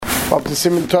Up to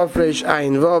Siman Tov Reish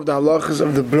Ayin Vav, the halachas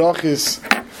of the brachas,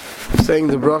 saying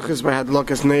the brachas by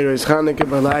Hadlakas Neiros Chanukah,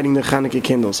 by lighting the Chanukah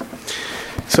candles.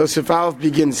 So Sif Aleph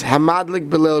begins, Hamadlik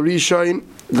Belel Rishon,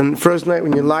 the first night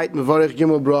when you light Mevarech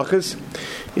Gimel brachas,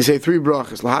 you say three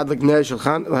brachas, Lahadlik Ner Shel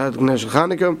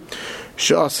Chanukah,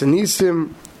 She'as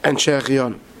Nisim, and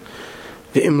She'achyon.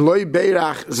 The Imloi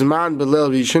Beirach Zman Belel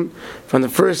Rishon, from the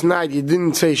first night you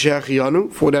didn't say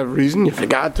She'achyon, for whatever reason, you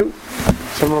forgot to.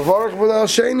 So Mevarech Belel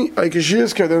Sheni,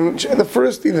 the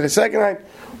first, either the second night,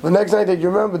 or the next night that you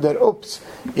remember that, oops,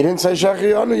 you didn't say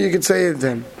She'achyon, you could say it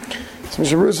then. So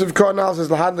Mr. Rusev Kornal says,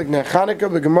 Lahadlik Ner Chanukah,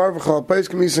 the Gemara V'chal Pais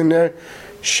K'misa Ner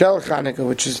Shel Chanukah,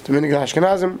 which is the Minig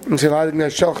Ashkenazim, and say Lahadlik Ner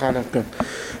Shel Chanukah.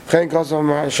 V'chein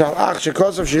Kosav Shal Ach,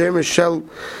 Shekosav Sheyemer Shel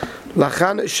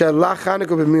Chanukah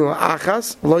b'mila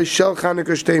achas, lo Shel Chanukah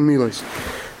shtei milos.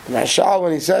 Mashal,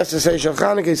 when he says to say Shel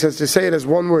Chanukah, he says to say it as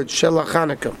one word, Shel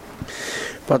Chanukah.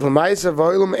 But l'maisa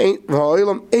v'oilam ein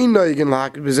noigin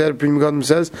l'hakid b'zer. Pri Megadim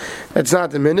says that's not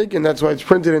the minig, and that's why it's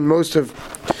printed in most of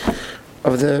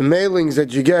the mailings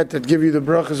that you get that give you the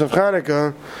brachas of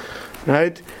Chanukah.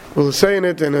 Right? We'll say in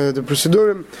it, and the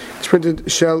procedurim, it's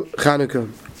printed Shel Chanukah.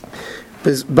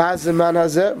 B'zman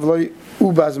hazeh v'lo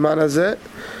u'b'zman hazeh.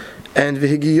 And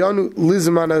v'higiyanu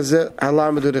lizman hazeh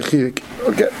halam b'dorechivik.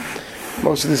 Okay.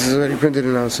 Most of this is already printed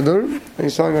in our Siddur, and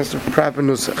he's telling us the proper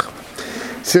nusach.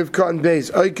 Sivka and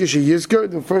Beis, Oikish Yizker,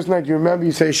 the first night you remember,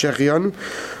 you say She'achyon.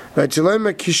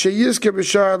 V'chelema Kish Yizker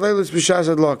b'shar leilis b'shas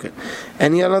hadlaka.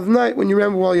 And the other night when you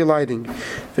remember while you're lighting.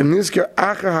 V'mnizker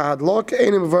acher ha'adlaka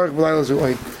einim v'varech b'leilis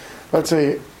u'oid. Let's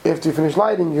say after you finish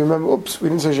lighting, you remember, oops, we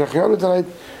didn't say She'achyon tonight.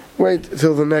 Wait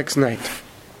till the next night.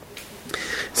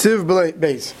 Siv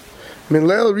Beis, Min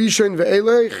leil rishon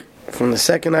ve'elech. From the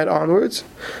second night onwards,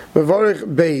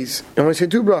 Mevarech Beis, and we say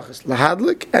two brachas,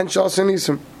 Lahadlik and Shas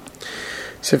Nisim.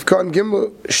 Sivkon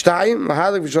Gimel Shtayim,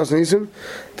 Lahadlik v'Shas Nisim,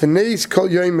 the Neis Kol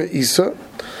Yom Isa.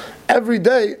 Every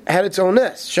day had its own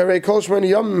nest. Sharei Kol Shmoni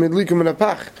Yom Midlikum and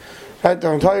Apach. Right,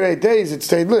 the entire 8 days it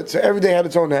stayed lit. So every day had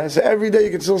its own nest. So every day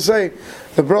you could still say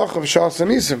the brach of Shas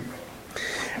Nisim.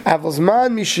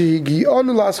 Avosman Mishigi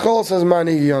Onu Laschol says Man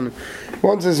Higionu.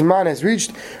 Once this man has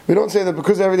reached, we don't say that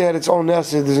because every day had its own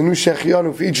nest, there's a new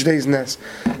She'achyon for each day's nest.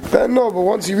 No, but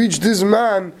once you reach this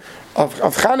man of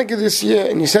Chanukah this year,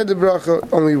 and you said the bracha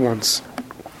only once.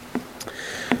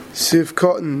 Siv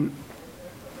Cotton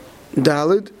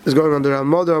Dalid is going on the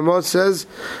Ramad. The Ramad says,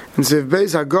 in Siv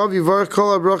Beis, Hagav Yivarech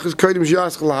Kol HaBrachas Kodim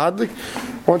Sh'yasch Lahadlik.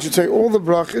 Once you say all the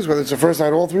brachas, whether it's the first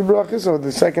night all three brachas, or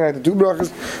the second night the two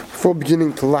brachas, before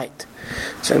beginning to light.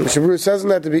 So Mishabur says in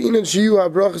that to be inan shiyu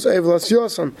ha-brachas eivlas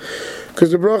yosan,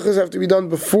 because the brachas have to be done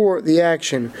before the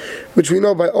action, which we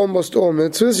know by almost all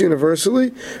mitzvahs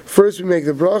universally. First we make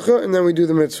the bracha and then we do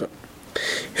the mitzvah.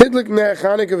 Hidlik ner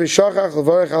Chanukah v'shachach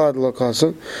l'varech al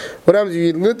hadlokasa. What happens if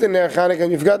you lit the ner Chanukah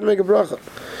and you forgot to make a bracha?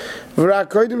 V'rak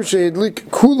kodim she'hidlik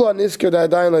kula nisker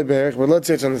da'adayin le'berech. But let's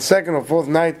say it's on the second or fourth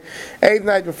night, eighth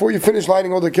night, before you finish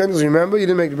lighting all the candles, remember, you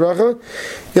didn't make the bracha.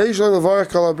 Yesh le'varech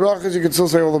kol ha'brachas, you can still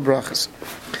say all the brachas.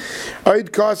 Oid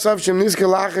kasav shem nisker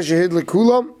lacha she'hidlik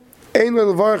kula, ein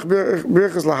le'varech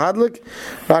birchas lahadlik,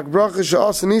 rak brachas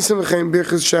she'as nisim v'chein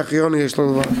birchas she'achyon yesh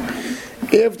le'varech.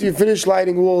 After you finish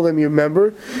lighting all of them, you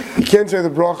remember, you can't say the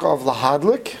bracha of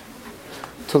lahadlik,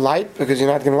 to light, because you're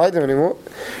not going to light them anymore.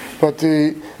 But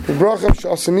the bracha of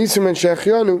Shas Nisim and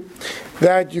She'achyon,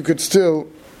 that you could still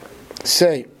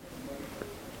say,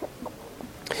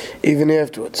 even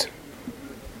afterwards.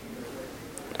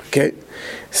 Okay?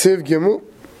 Siv Gimel,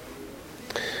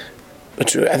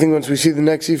 which I think once we see the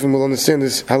next Sifim, we'll understand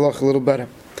this halach a little better.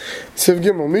 Siv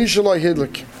Gimel, Mishalai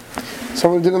Hidlik.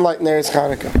 Someone didn't like Neres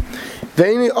Chanukah.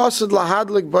 Veini Asad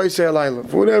Lahadlik Baisei Alayla.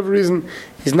 For whatever reason,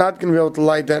 he's not going to be able to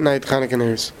light that night Chanukah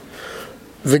Neres.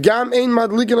 V'gam ein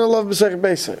madlikin alav b'sech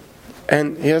beisai,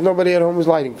 and he has nobody at home who's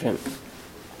lighting for him.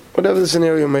 Whatever the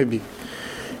scenario may be.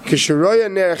 Kisharoya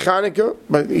ner Chanukah,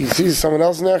 but he sees someone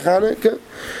else ner Chanukah.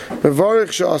 Mevarech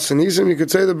Shas Nisim, you could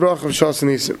say the brach of Shas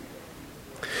Nisim.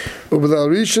 Ubelal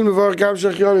Rishon mevarech gam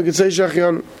She'achyon, you could say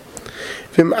She'achyon.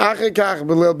 V'im achekach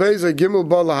b'leil beizai gimel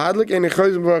ba lahadlik, and he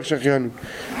choyz mevarech She'achyon.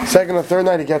 Second or third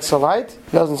night he gets a light,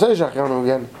 he doesn't say She'achyon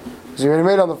again. Because he already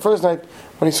made it on the first night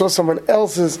when he saw someone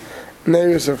else's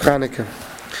Neirus of Chanukah.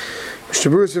 He's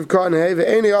not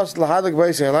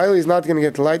going to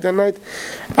get the light that night.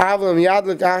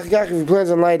 If he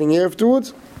plans on lighting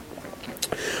afterwards,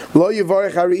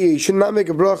 he should not make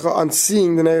a bracha on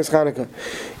seeing the Neirus Chanukah.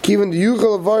 Even the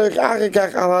Yuchel of Varech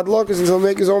Achekach al Hadlokas, until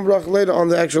make his own bracha later on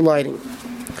the actual lighting.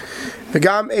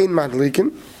 V'gam ein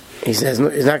madlikin. He says no,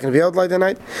 he's not going to be able to light that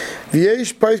night.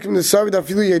 V'yesh paiskim the savid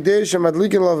afilu yedei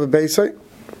shemadlikin lav be'beisai.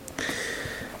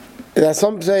 that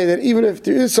some say that even if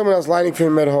there is someone else lighting for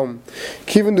him at home,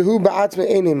 even the who ba'atzme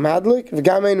einim madlik,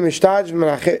 v'gam einim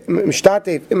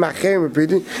mishtatev imachem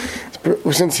repeating,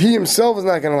 since he himself is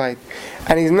not going to light,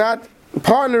 and he's not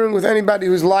partnering with anybody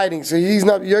who's lighting, so he's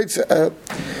not a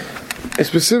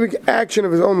specific action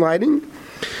of his own lighting,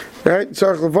 right? He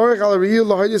does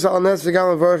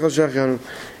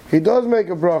make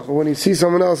a bracha when he sees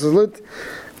someone else is lit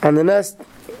on the nest,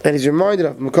 and he's reminded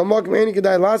of him. Since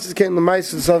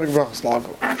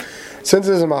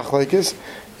there's a machlekes,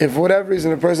 if for whatever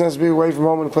reason a person has to be away from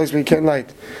home in a place where he can't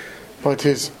light, but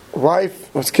his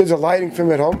wife, his kids are lighting for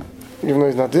him at home, even though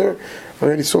he's not there. We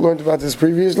already learned about this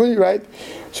previously, right?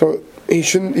 So he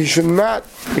should not,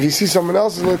 if he sees someone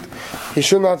else lit, he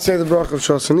should not say the bracha of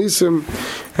Shas Nisim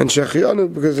and Shechianu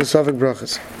because they're Safek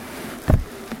brachas.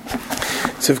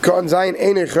 So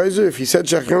if he said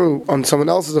Shechianu on someone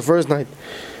else's the first night,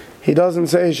 he doesn't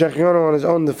say Shechianu on his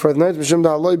own the first night because he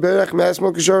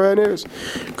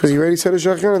already said a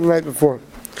Shechianu the night before.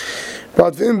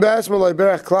 But from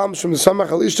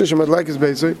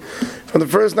the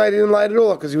first night he didn't light at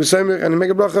all because he was saying and he make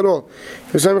a bracha at all.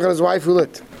 He was saying on his wife who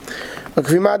lit. Like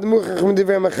the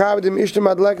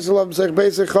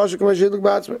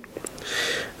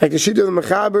sheet of the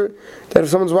mechaber, that if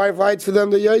someone's wife lights for them,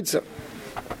 they yaitza.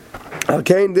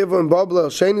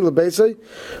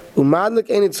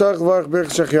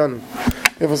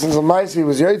 If since a mice he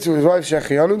was yaitza his wife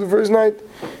shechianu the first night,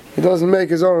 he doesn't make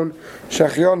his own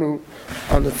shechianu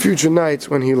on the future nights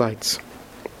when he lights.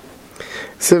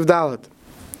 Siv Dalet.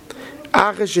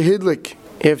 Acha shehidlik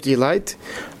after he light.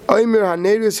 Oimer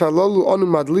haneris halalu onu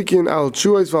madlikin al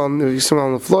chuos val yisam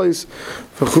al neflois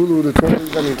v'chulu the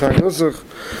terms and the entire nusach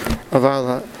of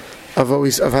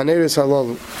haneris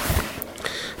halalu.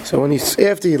 So when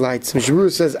after he lights, Mishabur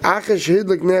says Acha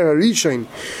shehidlik ner harishain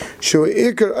shu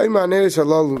ikar oimer haneris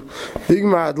halalu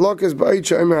digma adlokas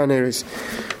ba'itcha oimer haneris.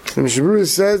 So Mishabur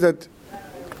says that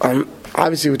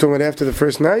obviously we're talking about after the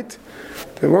first night.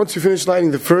 That once you finish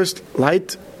lighting the first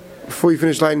light, before you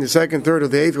finish lighting the second, third, or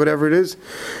the eighth, whatever it is,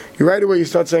 right away you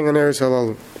start saying Haneris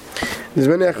Halalu. There's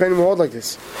many Achronim who hold like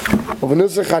this. Over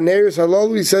Nusach Haneris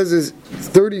Halalu, he says there's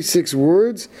 36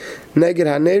 words. Neged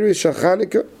Haneris Shal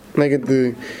Chanukah, neged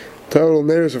the total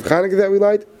Neris of Chanukah that we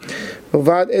light.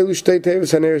 Ovad Elu Shtei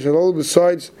Tevis Haneris Halalu,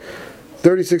 besides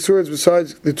 36 words,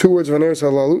 besides the 2 words of Haneris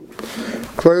Halalu.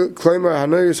 Klaimar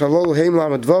Haneris Halalu Heim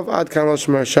Lamed Vav Ad Kan Lo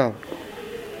Shemar Shal.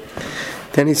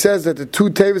 Then he says that the 2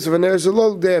 tables of Haneris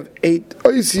Halalu, they have 8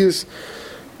 oisius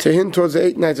to hint towards the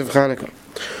 8 nights of Chanukah.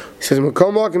 He says, I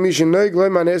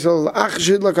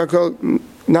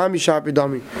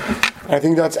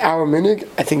think that's our minig.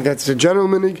 I think that's the general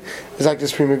minig. It's like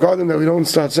this Prima Garden that we don't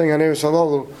start saying Haneris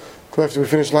Halalu after we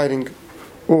finish lighting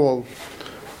all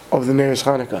of the Neris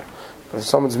Chanukah. But if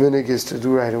someone's minig is to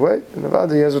do right away, then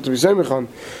he has what to be saying.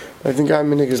 I think our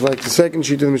minig is like the second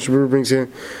sheet that Mr. Brewer brings here,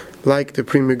 like the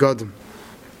Prima Garden.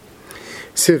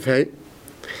 Siv hey,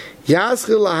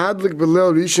 Yaschil lahadlik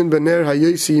belel rishon bener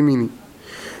hayosi yimini.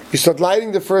 You start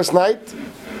lighting the first night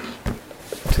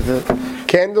to the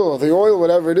candle or the oil,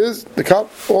 whatever it is, the cup,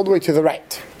 all the way to the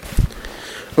right.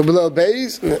 Ubelel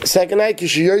beis, the second night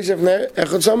kishi yosef ner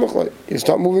echad samachloi. You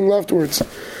start moving leftwards.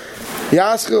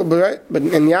 Yaschil, but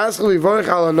in Yaschil vivorach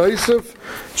ala noisef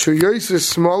shu yosef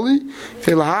smoli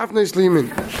filahafnes limin.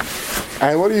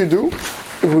 And what do?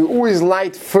 If we always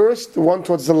light first, the one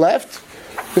towards the left,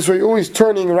 this way you're always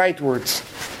turning rightwards.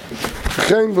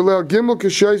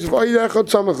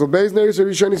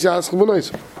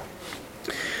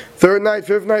 Third night,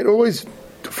 fifth night, always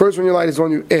the first one you light is the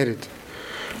one you added.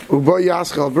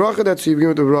 That's how you begin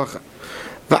with the bracha.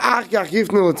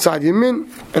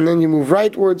 And then you move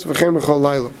rightwards.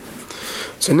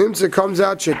 So Nimtza comes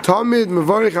out, Shetamid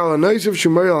Mevarich ala Noisef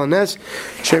Shemoy ala Nes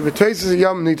Shebetesis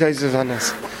Yom Nitesis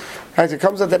Hanes. Right, it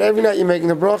comes out that every night you're making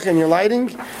the bracha and you're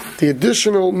lighting the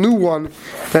additional new one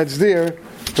that's there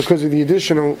because of the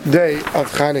additional day of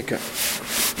Chanukah.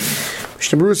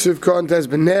 Shtabrusiv contest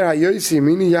bener hayosi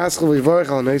mini yaschel vivarich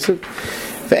al neisef.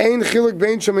 Ve'ein chiluk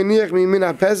bein shemeniach mimin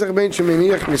haPesach bein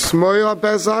shemeniach mismoy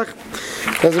haPesach.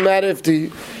 Doesn't matter if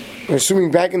we're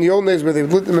assuming back in the old days where they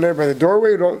lit the menorah by the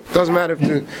doorway. Doesn't matter if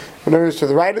the menorah is to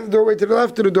the right of the doorway, to the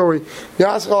left of the doorway.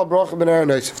 Yaschel bracha bener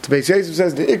neisef. The Beis Yosef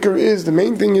says the ikar is, the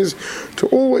main thing is to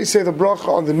always say the bracha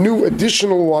on the new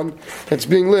additional one that's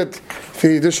being lit for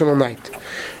the additional night.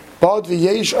 But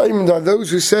v'yesh oimid are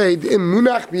those who say the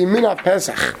munach b'yimin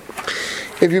haPesach.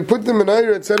 If you put the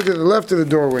menorah instead of to the left of the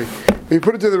doorway, you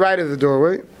put it to the right of the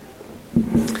doorway.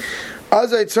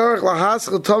 Azay tzarich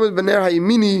lahaschel tamid bener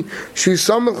hayimini shu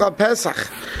samach haPesach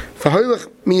v'hoylech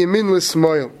miyamin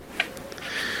l'smoil.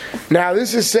 Now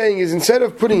this is saying is instead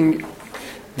of putting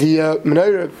the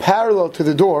menorah parallel to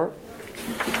the door,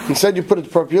 instead you put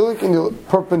it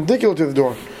perpendicular to the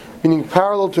door, meaning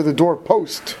parallel to the door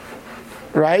post,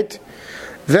 right?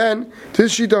 Then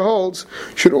this shita holds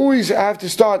should always have to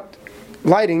start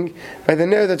lighting by the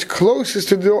ner that's closest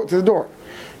to the door,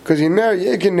 because your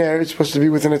ikar ner is supposed to be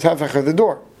within a tefach of the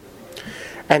door,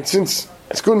 and since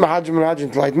it's good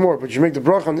mahajim to light more, but you make the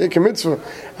bracha on the ikar mitzvah,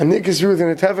 and the ikar is within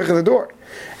a tefach of the door,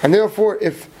 and therefore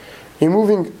if you're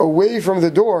moving away from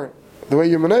the door the way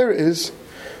your menorah is,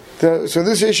 so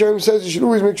this Yesharim says you should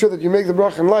always make sure that you make the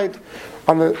bracha and light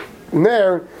on the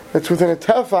ner that's within a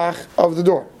tefach of the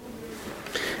door.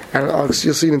 And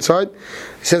you'll see it inside. It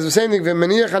says the same thing. When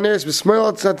you put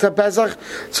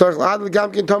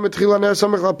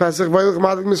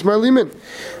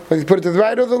it to the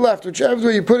right or the left, whichever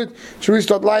way you put it, should we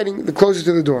start lighting the closest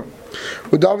to the door.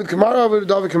 With David Kamar of it,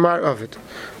 David Kamar of it.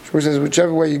 He says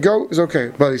whichever way you go is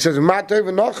okay. But he says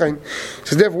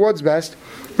therefore what's best?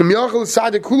 If your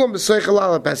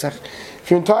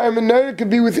entire menorah could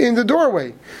be within the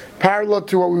doorway, parallel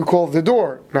to what we call the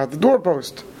door, not the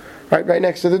doorpost. Right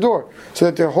next to the door, so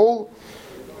that the whole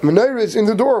menorah is in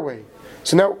the doorway.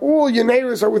 So now all your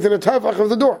neighbors are within a tefach of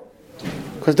the door,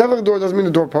 because tefach of the door doesn't mean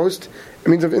the doorpost; it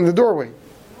means in the doorway.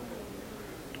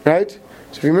 Right?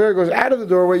 So if your menorah goes out of the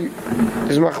doorway,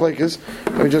 there's machlekes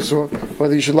that we just saw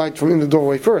whether you should light from in the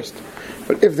doorway first.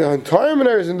 But if the entire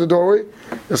menorah is in the doorway,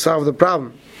 you'll solve the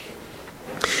problem.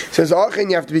 It says,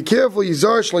 you have to be careful. If you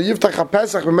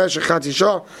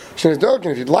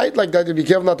light like that, you be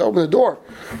careful not to open the door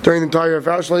during the entire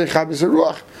fire.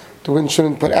 The wind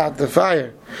shouldn't put out the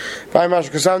fire. Right? But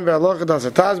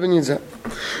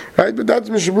that's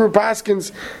Mishabur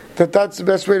Paskins, that's the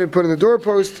best way to put in the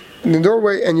doorpost, in the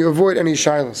doorway, and you avoid any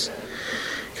shilas.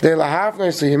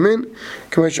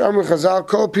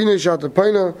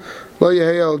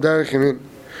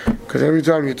 Because every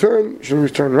time you turn, you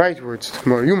should turn rightwards.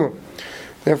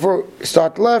 Therefore,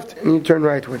 start left and you turn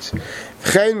rightwards.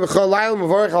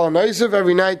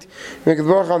 Every night, you make a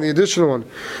bracha on the additional one.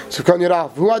 So, so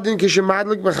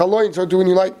do when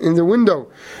you light in the window,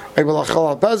 a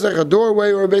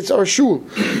doorway or a shul.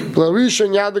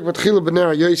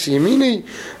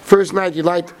 First night you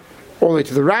light all the way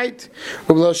to the right,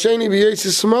 and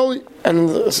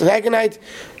the second night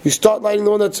you start lighting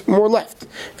the one that's more left.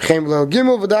 All the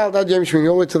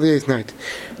way till the 8th night.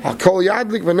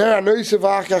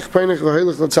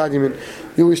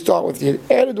 You always start with the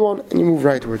added one and you move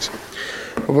rightwards.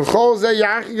 When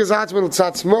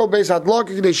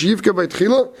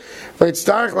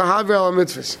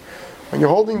you're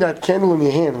holding that candle in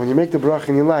your hand, when you make the bracha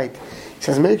and you light, it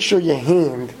says make sure your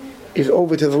hand is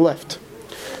over to the left.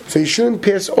 So you shouldn't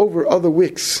pass over other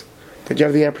wicks that you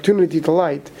have the opportunity to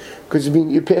light, because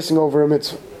you're passing over a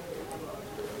mitzvah,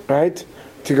 right?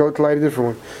 To go to light a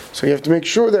different one. So you have to make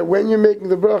sure that when you're making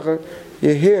the bracha,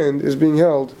 your hand is being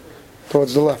held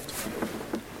towards the left.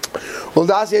 Well,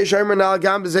 das Yesharim now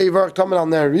gam bezei varch tamen al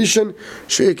ner rishon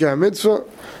sheikah mitzvah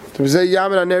to bezei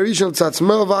yamen al ner rishon tzat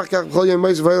smel vachkach b'chol yom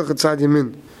meis v'ayil chatzad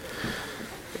yamin.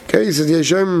 Okay, he says the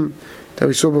Yesharim that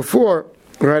we saw before,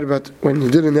 right about when you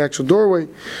did in the actual doorway,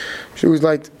 she was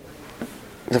like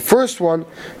the first one,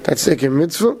 that's the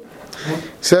mitzvah.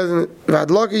 It says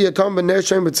v'adlaki yatam b'ner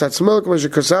shem b'tzat smel k'ma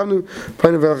shekosavnu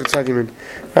p'ayil v'ayil chatzad yamin.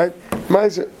 Right,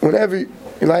 whenever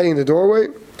you're lighting in the doorway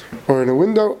or in a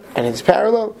window and it's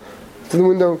parallel to the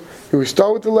window, you will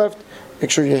start with the left.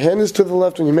 Make sure your hand is to the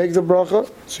left when you make the bracha,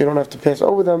 so you don't have to pass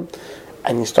over them.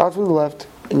 And you start from the left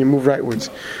and you move rightwards.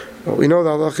 But we know the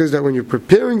halach is that when you're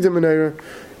preparing the menorah,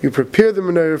 you prepare the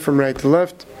menorah from right to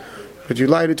left, but you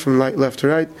light it from left to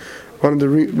right. One of the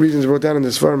reasons brought down in the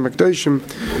Svarim Makdoshim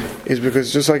is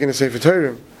because just like in the Sefer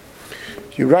Torah,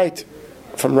 you write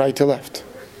from right to left.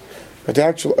 But the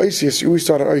actual oisius, you always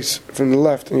start an ois from the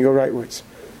left and you go rightwards.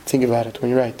 Think about it when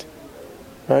you write.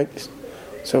 Right?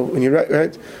 So when you write,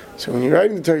 right? So when you're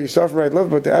writing the Torah, you start from right to left,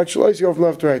 but the actual ois you go from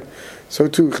left to right. So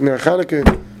too, Ner Chanukah,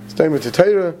 it's time with the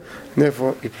Torah, and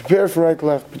therefore you prepare from right to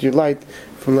left, but you light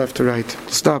from left to right.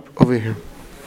 Stop over here.